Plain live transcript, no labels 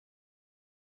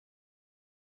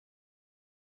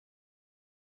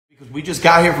We just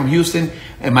got here from Houston,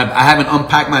 and I haven't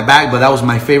unpacked my bag, but that was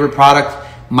my favorite product.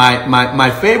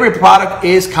 My favorite product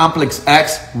is Complex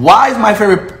X. Why is my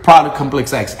favorite product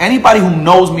Complex X? Anybody who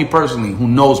knows me personally, who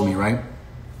knows me, right,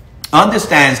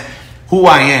 understands who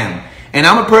I am. And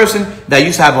I'm a person that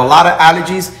used to have a lot of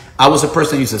allergies. I was a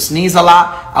person that used to sneeze a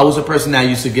lot. I was a person that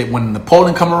used to get, when the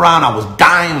pollen come around, I was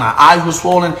dying. My eyes were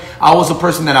swollen. I was a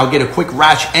person that I would get a quick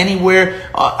rash anywhere.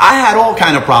 I had all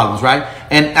kind of problems, right?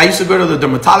 And I used to go to the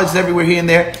dermatologist everywhere here and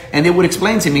there, and they would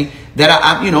explain to me that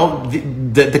I'm, you know,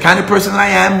 the kind of person that I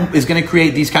am is going to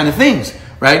create these kind of things,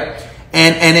 right?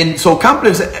 And then so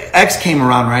Complex X came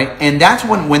around, right? And that's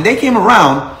when they came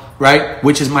around, right,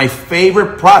 which is my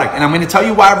favorite product. And I'm going to tell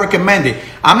you why I recommend it.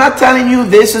 I'm not telling you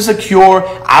this is a cure.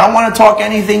 I don't want to talk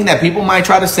anything that people might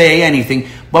try to say anything.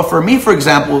 But for me, for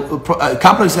example,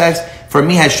 Complex X for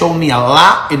me has shown me a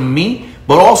lot in me,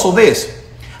 but also this.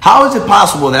 How is it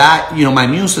possible that my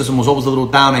immune system was always a little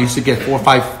down? I used to get 4 or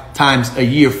 5 times a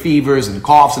year fevers and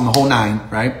coughs and the whole nine,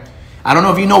 right? I don't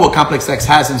know if you know what Complex X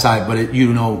has inside, but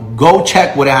go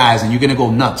check what it has and you're going to go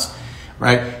nuts.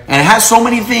 Right? And it has so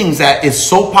many things that it's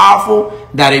so powerful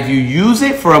that if you use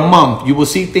it for a month, you will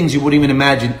see things you wouldn't even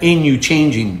imagine in you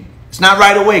changing. It's not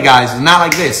right away, guys. It's not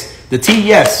like this. The T,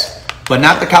 yes, but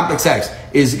not the Complex X.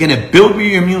 Is going to build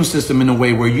your immune system in a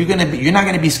way where you're not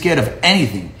going to be scared of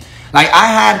anything. Like I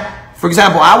had, for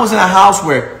example, I was in a house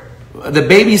where the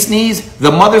baby sneezed,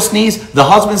 the mother sneezed, the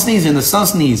husband sneezed, and the son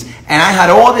sneezed, and I had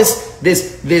all this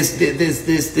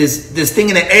thing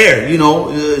in the air,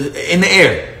 in the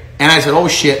air. And I said, oh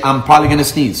shit, I'm probably going to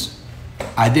sneeze.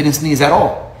 I didn't sneeze at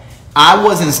all. I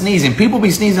wasn't sneezing. People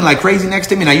be sneezing like crazy next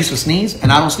to me, and I used to sneeze,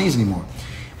 and I don't sneeze anymore.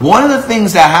 One of the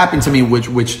things that happened to me,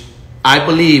 which I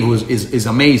believe is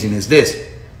amazing, is this.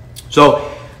 So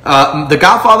the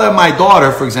godfather of my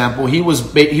daughter, for example, he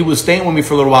was staying with me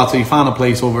for a little while till he found a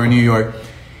place over in New York.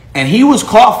 And he was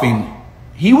coughing.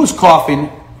 He was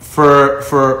coughing for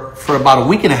about a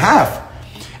week and a half.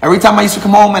 Every time I used to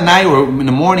come home at night or in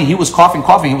the morning, he was coughing.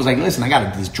 He was like, listen, I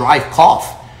got this dry cough.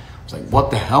 I was like, what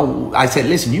the hell? I said,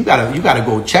 listen, you gotta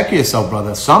go check yourself,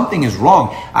 brother. Something is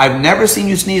wrong. I've never seen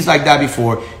you sneeze like that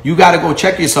before. You gotta go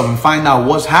check yourself and find out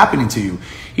what's happening to you.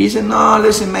 He said, no,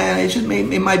 listen, man,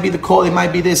 it might be the cold. It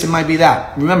might be this. It might be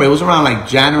that. Remember, it was around like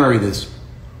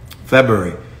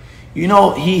February.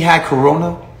 He had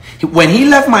corona. When he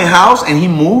left my house and he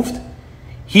moved,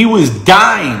 he was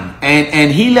dying, and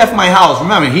he left my house.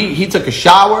 Remember, he took a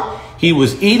shower. He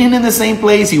was eating in the same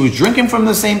place. He was drinking from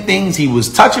the same things. He was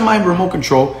touching my remote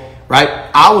control, right?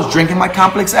 I was drinking my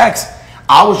Complex X.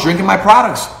 I was drinking my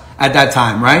products at that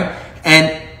time, right?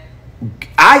 And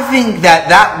I think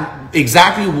that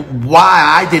exactly why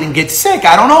I didn't get sick.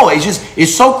 I don't know.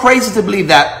 It's so crazy to believe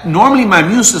that normally my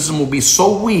immune system will be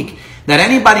so weak that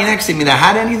anybody next to me that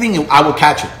had anything, I would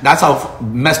catch it. That's how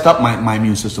messed up my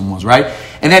immune system was, right?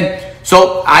 And then,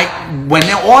 so when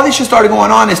all this shit started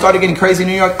going on, it started getting crazy in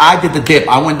New York, I did the dip.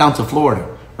 I went down to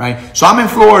Florida, right? So I'm in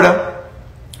Florida,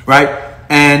 right?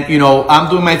 And, I'm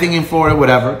doing my thing in Florida,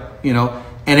 whatever, And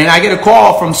then I get a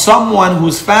call from someone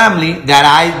whose family that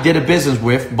I did a business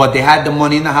with, but they had the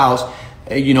money in the house.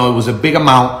 It was a big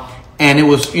amount. And it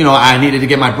was, I needed to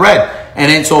get my bread. And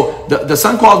then so the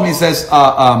son calls me and says,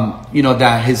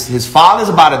 that his father's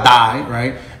about to die,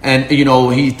 right? And,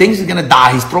 he thinks he's going to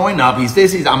die. He's throwing up.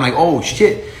 I'm like, oh,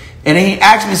 shit. And then he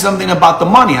asked me something about the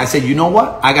money. I said, you know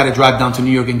what? I got to drive down to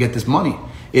New York and get this money.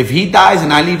 If he dies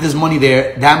and I leave this money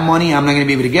there, that money, I'm not going to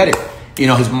be able to get it.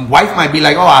 His wife might be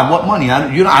like, oh, what money?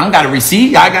 I don't got a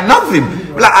receipt. I got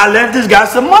nothing. Like, I left this guy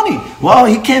some money. Well,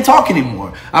 he can't talk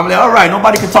anymore. I'm like, all right,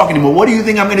 nobody can talk anymore. What do you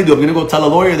think I'm going to do? I'm going to go tell a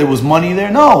lawyer there was money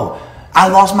there? No, I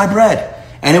lost my bread.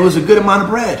 And it was a good amount of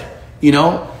bread,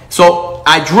 So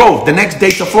I drove the next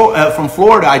day from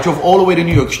Florida. I drove all the way to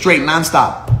New York, straight,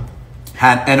 nonstop.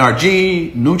 Had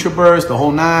NRG, NutriBurst, the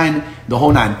whole nine.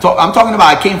 I'm talking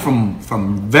about I came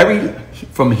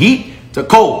from heat to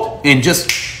cold in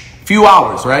just few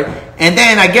hours, right? And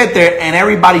then I get there and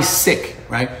everybody's sick,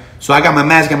 right? So I got my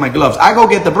mask and my gloves. I go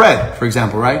get the bread, for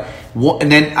example, right? And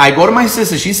then I go to my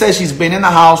sister. She says she's been in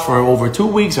the house for over 2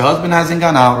 weeks. Her husband hasn't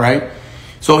gone out, right?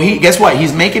 So guess what?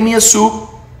 He's making me a soup,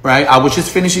 right? I was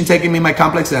just finishing taking me my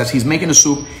Complex X. He's making a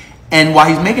soup. And while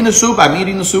he's making the soup, I'm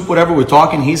eating the soup, whatever, we're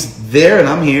talking. He's there and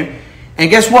I'm here. And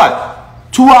guess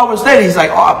what? 2 hours later, he's like,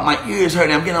 oh, my ears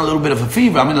hurting. I'm getting a little bit of a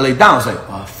fever. I'm going to lay down. It's like,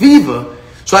 a fever?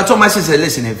 So I told my sister,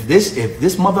 listen, if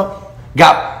this mother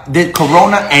got the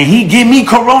corona and he give me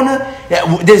corona,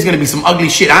 there's going to be some ugly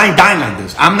shit. I ain't dying like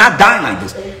this. I'm not dying like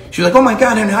this. She was like, oh my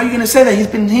God, Henry, how are you going to say that? He's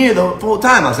been here the whole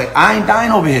time. I was like, I ain't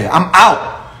dying over here. I'm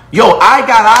out. Yo, I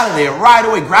got out of there right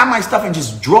away, grabbed my stuff and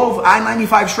just drove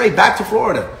I-95 straight back to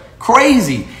Florida.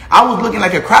 crazy. I was looking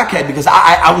like a crackhead because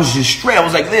I was just straight. I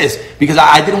was like this because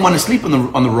I didn't want to sleep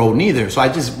on the road neither. So I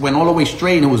just went all the way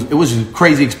straight, and it was a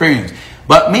crazy experience.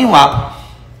 But meanwhile,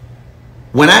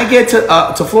 when I get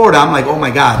to Florida, I'm like, oh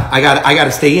my God, I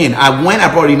gotta stay in.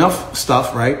 I brought enough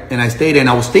stuff, right? And I stayed in.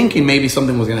 I was thinking maybe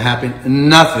something was gonna happen.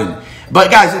 Nothing. But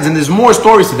guys, and there's more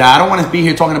stories to that. I don't want to be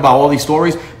here talking about all these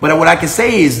stories, but what I can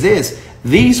say is this: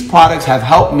 these products have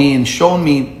helped me and shown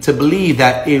me to believe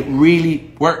that it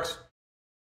really works.